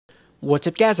What's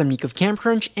up guys, I'm Nick of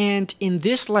CamCrunch, and in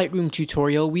this Lightroom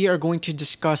tutorial we are going to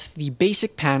discuss the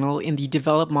basic panel in the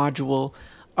develop module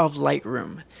of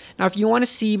Lightroom. Now if you want to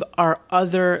see our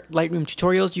other Lightroom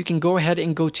tutorials, you can go ahead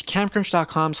and go to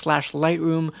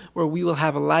camcrunch.com/Lightroom, where we will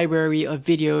have a library of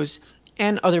videos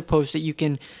and other posts that you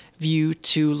can view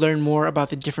to learn more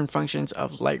about the different functions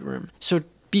of Lightroom. So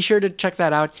be sure to check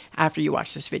that out after you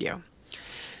watch this video.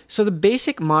 So the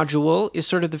basic module is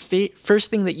sort of the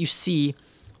first thing that you see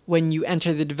when you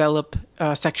enter the develop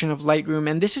section of Lightroom,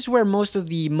 and this is where most of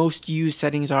the most used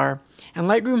settings are. And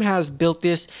Lightroom has built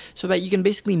this so that you can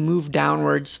basically move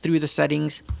downwards through the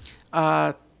settings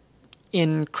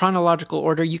in chronological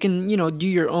order. You can, do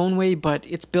your own way, but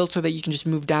it's built so that you can just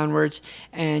move downwards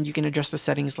and you can adjust the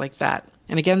settings like that.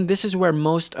 And again, this is where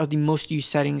most of the most used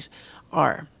settings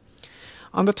are.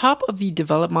 On the top of the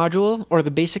develop module, or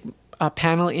the basic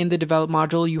panel in the develop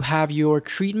module, you have your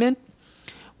treatment,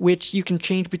 which you can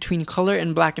change between color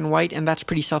and black and white, and that's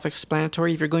pretty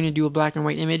self-explanatory. If you're going to do a black and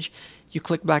white image, you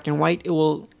click black and white. It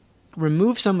will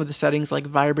remove some of the settings like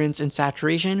vibrance and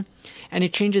saturation, and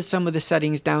it changes some of the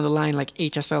settings down the line like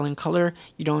HSL and color.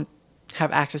 You don't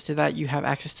have access to that. You have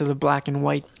access to the black and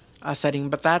white setting,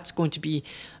 but that's going to be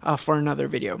for another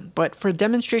video. But for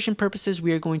demonstration purposes,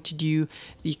 we are going to do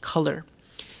the color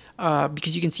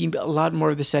because you can see a lot more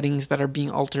of the settings that are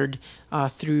being altered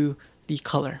through the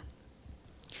color.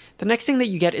 The next thing that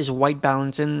you get is white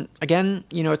balance, and again,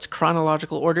 it's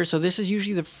chronological order, so this is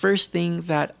usually the first thing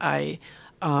that I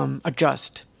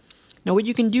adjust. Now what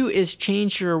you can do is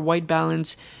change your white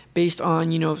balance based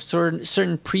on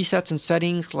certain presets and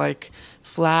settings like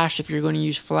flash, if you're going to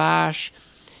use flash,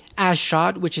 as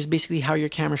shot, which is basically how your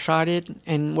camera shot it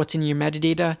and what's in your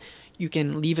metadata. You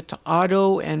can leave it to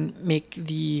auto and make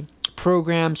the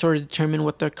program sort of determine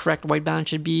what the correct white balance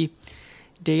should be.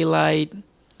 Daylight,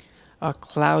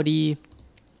 cloudy,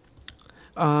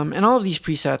 and all of these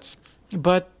presets.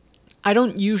 But I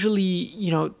don't usually,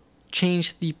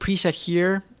 change the preset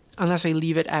here unless I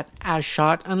leave it at as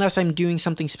shot, unless I'm doing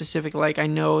something specific, like I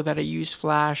know that I use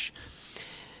flash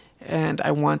and I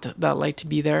want that light to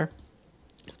be there.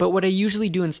 But what I usually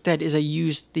do instead is I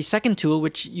use the second tool,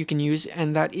 which you can use,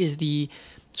 and that is the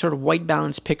sort of white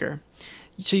balance picker.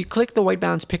 So you click the white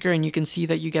balance picker and you can see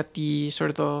that you get the sort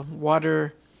of the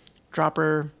water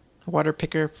dropper, water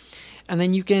picker, and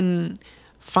then you can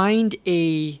find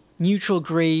a neutral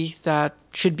gray that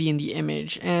should be in the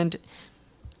image. And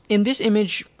in this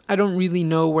image, I don't really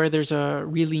know where there's a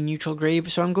really neutral gray,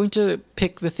 so I'm going to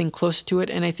pick the thing close to it,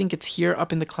 and I think it's here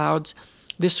up in the clouds,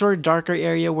 this sort of darker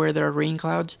area where there are rain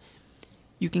clouds.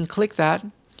 You can click that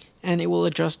and it will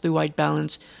adjust the white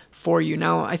balance for you.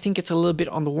 Now I think it's a little bit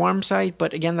on the warm side,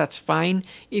 but again, that's fine.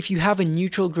 If you have a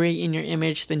neutral gray in your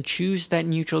image, then choose that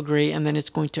neutral gray and then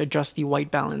it's going to adjust the white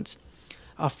balance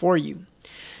for you.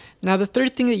 Now the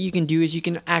third thing that you can do is you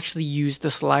can actually use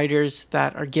the sliders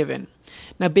that are given.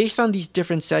 Now based on these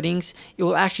different settings, it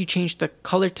will actually change the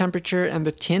color temperature and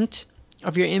the tint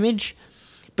of your image,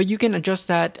 but you can adjust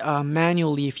that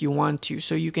manually if you want to.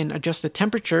 So you can adjust the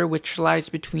temperature, which lies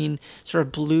between sort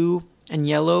of blue and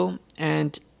yellow,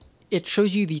 and it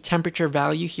shows you the temperature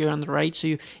value here on the right.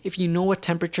 So if you know what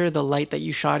temperature the light that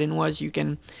you shot in was, you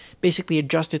can basically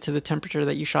adjust it to the temperature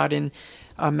that you shot in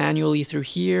manually through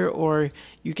here, or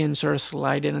you can sort of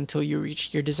slide it until you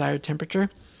reach your desired temperature.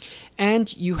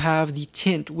 And you have the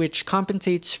tint, which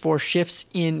compensates for shifts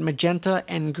in magenta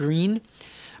and green.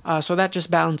 So that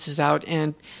just balances out.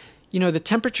 And the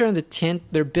temperature and the tint,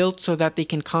 they're built so that they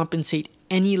can compensate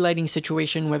any lighting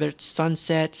situation, whether it's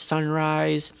sunset,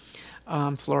 sunrise,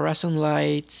 fluorescent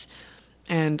lights,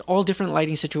 and all different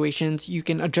lighting situations. You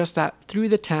can adjust that through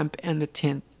the temp and the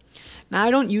tint. Now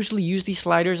I don't usually use these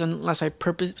sliders unless I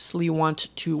purposely want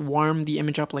to warm the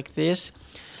image up like this,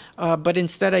 but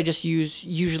instead I just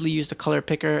usually use the color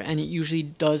picker, and it usually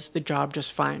does the job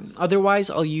just fine. Otherwise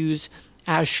I'll use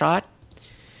as shot,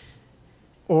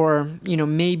 or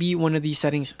maybe one of these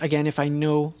settings, again, if I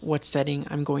know what setting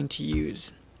I'm going to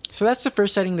use. So that's the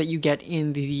first setting that you get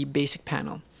in the basic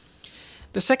panel.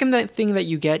 The second thing that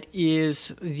you get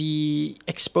is the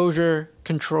exposure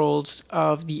controls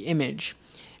of the image.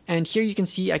 And here you can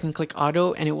see I can click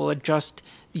auto and it will adjust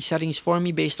the settings for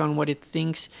me based on what it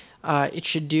thinks it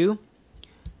should do.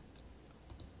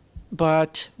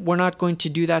 But we're not going to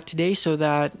do that today, so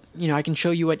that I can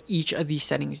show you what each of these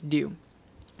settings do.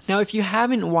 Now, if you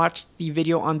haven't watched the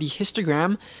video on the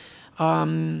histogram,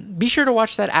 be sure to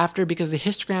watch that after, because the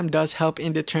histogram does help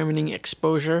in determining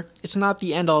exposure. It's not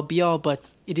the end-all be-all, but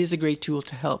it is a great tool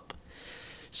to help.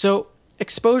 So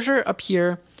exposure up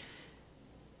here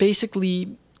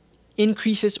basically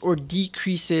increases or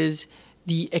decreases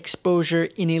the exposure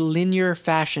in a linear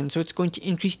fashion. So it's going to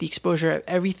increase the exposure of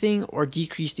everything or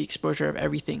decrease the exposure of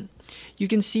everything. You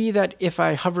can see that if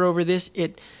I hover over this,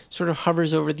 it sort of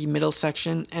hovers over the middle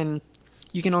section, and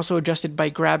you can also adjust it by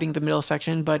grabbing the middle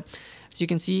section, but as you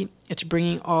can see, it's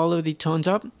bringing all of the tones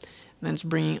up, and then it's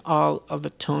bringing all of the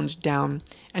tones down,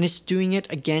 and it's doing it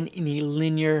again in a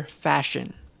linear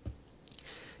fashion.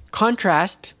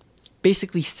 Contrast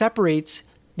basically separates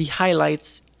the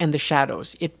highlights and the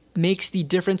shadows. It makes the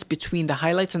difference between the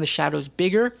highlights and the shadows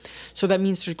bigger, so that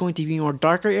means there's going to be more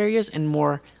darker areas and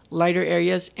more lighter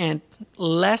areas and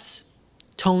less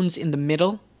tones in the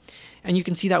middle. And you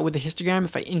can see that with the histogram.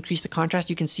 If I increase the contrast,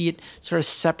 you can see it sort of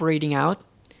separating out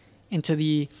into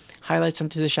the highlights and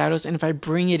to the shadows. And if I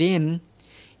bring it in,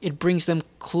 it brings them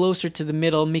closer to the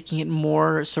middle, making it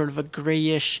more sort of a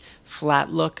grayish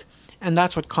flat look. And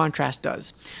that's what contrast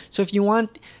does. So if you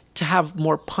want to have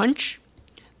more punch,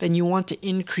 then you want to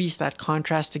increase that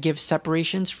contrast to give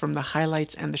separations from the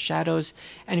highlights and the shadows.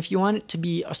 And if you want it to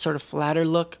be a sort of flatter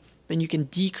look, then you can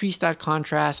decrease that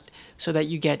contrast so that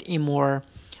you get a more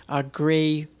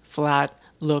gray, flat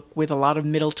look with a lot of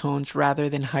middle tones rather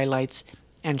than highlights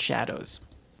and shadows.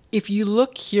 If you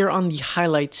look here on the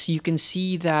highlights, you can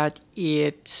see that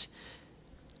it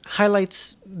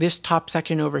highlights this top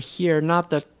section over here, not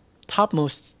the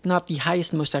topmost, not the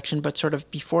highest most section, but sort of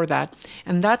before that.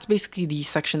 And that's basically the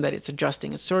section that it's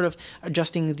adjusting. It's sort of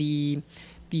adjusting the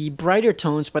brighter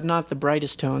tones, but not the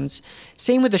brightest tones.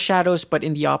 Same with the shadows, but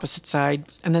in the opposite side.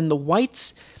 And then the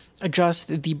whites adjust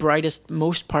the brightest,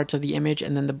 most parts of the image,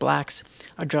 and then the blacks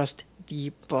adjust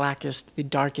the blackest, the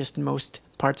darkest, most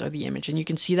parts of the image. And you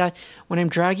can see that when I'm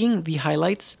dragging the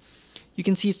highlights, you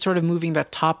can see it's sort of moving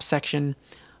that top section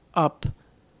up,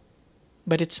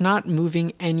 but it's not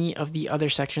moving any of the other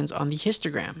sections on the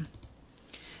histogram.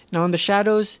 Now on the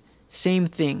shadows, same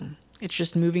thing. It's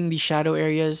just moving the shadow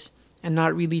areas and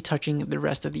not really touching the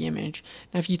rest of the image.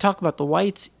 Now if you talk about the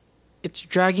whites, it's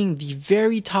dragging the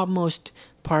very topmost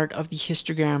part of the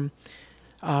histogram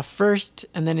first,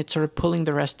 and then it's sort of pulling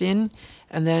the rest in,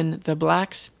 and then the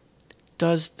blacks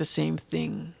does the same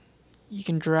thing. You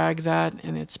can drag that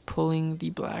and it's pulling the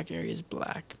black areas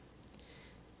black.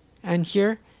 And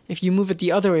here, if you move it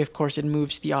the other way, of course, it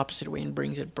moves the opposite way and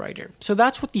brings it brighter. So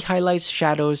that's what the highlights,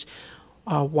 shadows,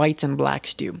 whites, and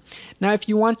blacks do. Now, if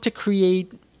you want to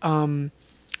create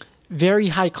very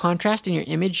high contrast in your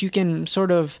image, you can sort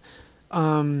of,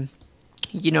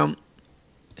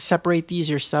 separate these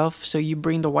yourself. So you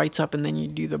bring the whites up and then you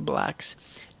do the blacks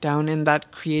down, and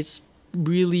that creates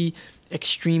really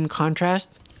extreme contrast.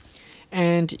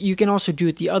 And you can also do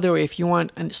it the other way. If you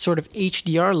want a sort of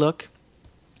HDR look,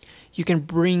 you can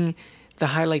bring the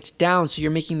highlights down, so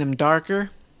you're making them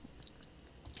darker,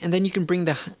 and then you can bring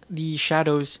the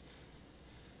shadows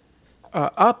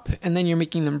up, and then you're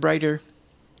making them brighter,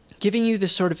 giving you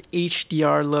this sort of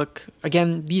HDR look.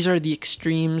 Again, these are the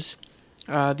extremes,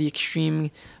 the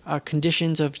extreme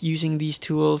conditions of using these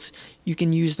tools. You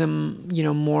can use them,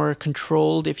 more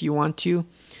controlled if you want to,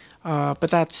 but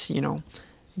that's,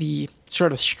 the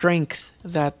sort of strength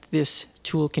that this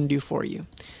tool can do for you.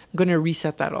 I'm going to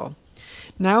reset that all.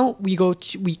 Now we go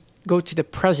to the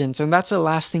presence, and that's the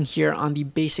last thing here on the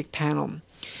basic panel.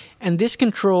 And this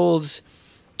controls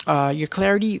your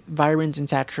clarity, vibrance, and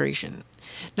saturation.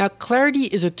 Now, clarity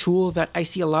is a tool that I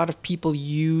see a lot of people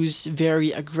use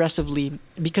very aggressively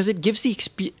because it gives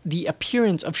the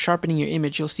appearance of sharpening your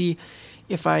image. You'll see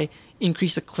if I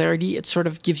increase the clarity, it sort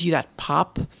of gives you that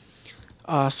pop,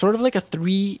 sort of like a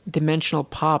three-dimensional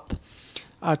pop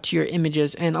to your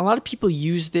images. And a lot of people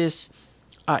use this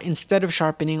instead of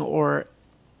sharpening or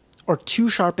to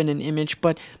sharpen an image,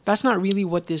 but that's not really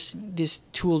what this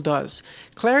tool does.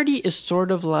 Clarity is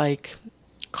sort of like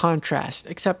contrast,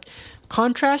 except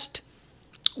contrast,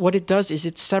 what it does is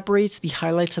it separates the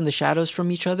highlights and the shadows from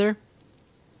each other,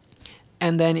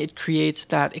 and then it creates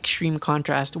that extreme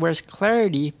contrast, whereas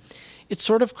clarity, it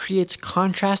sort of creates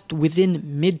contrast within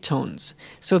midtones.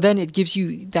 So then it gives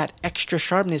you that extra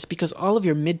sharpness because all of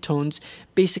your midtones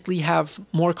basically have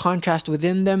more contrast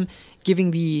within them,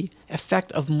 giving the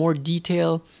effect of more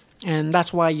detail. And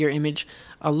that's why your image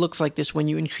looks like this when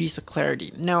you increase the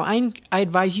clarity. Now, I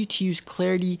advise you to use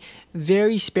clarity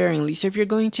very sparingly. So if you're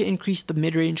going to increase the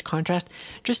mid-range contrast,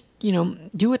 just,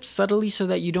 do it subtly so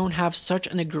that you don't have such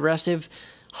an aggressive,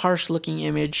 harsh looking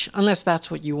image, unless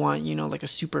that's what you want, like a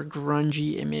super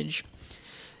grungy image.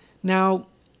 Now,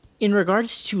 in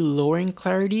regards to lowering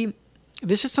clarity,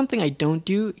 this is something I don't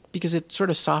do because it sort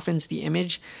of softens the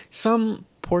image. Some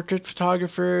portrait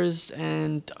photographers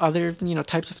and other,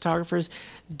 types of photographers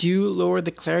do lower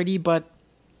the clarity, but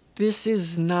this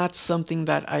is not something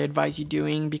that I advise you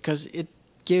doing because it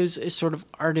gives a sort of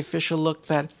artificial look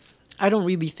that I don't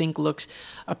really think looks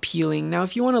appealing. Now,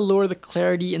 if you want to lower the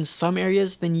clarity in some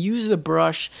areas, then use the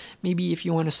brush, maybe if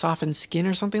you want to soften skin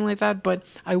or something like that, but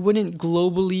I wouldn't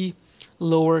globally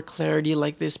lower clarity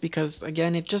like this because,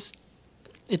 again,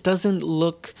 it doesn't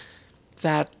look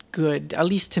that good. At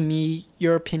least to me,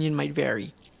 your opinion might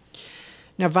vary.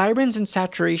 Now, vibrance and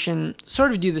saturation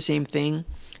sort of do the same thing.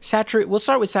 We'll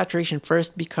start with saturation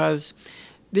first because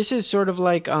this is sort of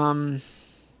like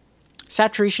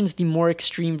saturation is the more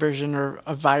extreme version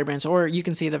of vibrance, or you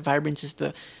can say that vibrance is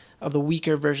the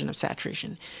weaker version of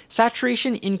saturation.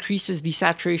 Saturation increases the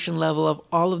saturation level of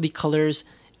all of the colors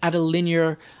at a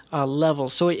linear level,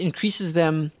 so it increases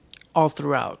them all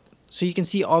throughout. So you can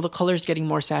see all the colors getting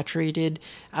more saturated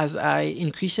as I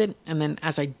increase it, and then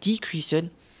as I decrease it,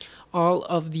 all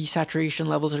of the saturation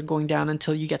levels are going down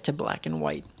until you get to black and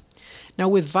white. Now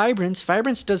with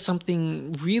Vibrance does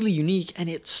something really unique, and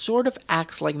it sort of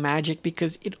acts like magic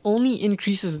because it only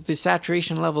increases the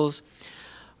saturation levels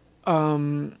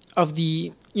of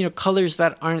the colors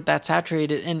that aren't that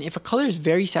saturated. And if a color is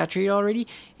very saturated already,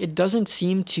 it doesn't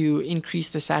seem to increase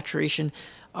the saturation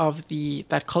of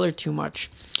that color too much.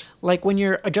 Like when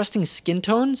you're adjusting skin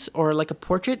tones or like a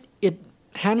portrait, it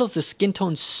handles the skin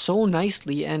tones so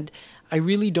nicely, and I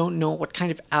really don't know what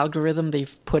kind of algorithm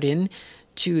they've put in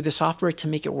to the software to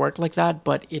make it work like that,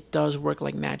 but it does work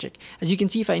like magic. As you can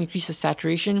see, if I increase the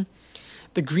saturation,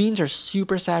 the greens are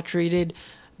super saturated.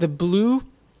 The blue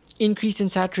increased in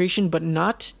saturation, but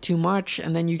not too much,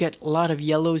 and then you get a lot of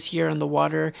yellows here on the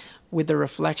water with the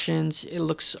reflections. It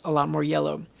looks a lot more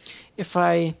yellow. If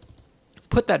I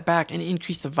put that back and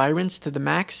increase the vibrance to the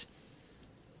max,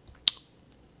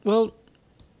 well,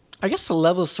 I guess the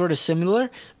level is sort of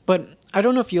similar, but I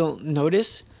don't know if you'll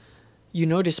notice,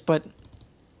 but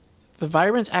the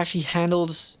vibrance actually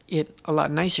handles it a lot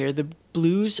nicer. The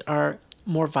blues are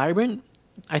more vibrant.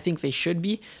 I think they should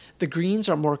be. The greens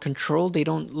are more controlled. They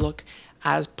don't look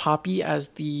as poppy as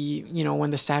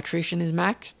when the saturation is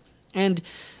maxed. And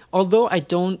although I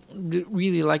don't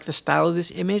really like the style of this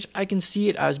image, I can see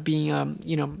it as being,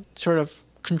 sort of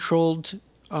controlled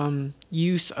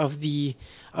use of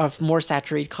more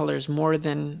saturated colors more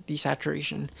than the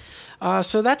saturation.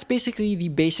 So that's basically the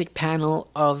basic panel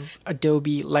of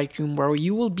Adobe Lightroom, where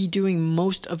you will be doing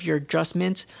most of your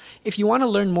adjustments. If you want to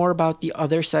learn more about the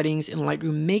other settings in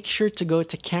Lightroom, make sure to go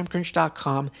to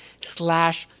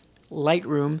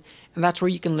camcrunch.com/Lightroom, and that's where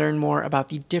you can learn more about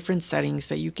the different settings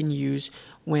that you can use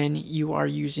when you are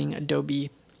using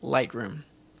Adobe Lightroom.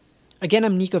 Again,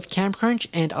 I'm Nico of CamCrunch,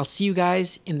 and I'll see you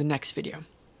guys in the next video.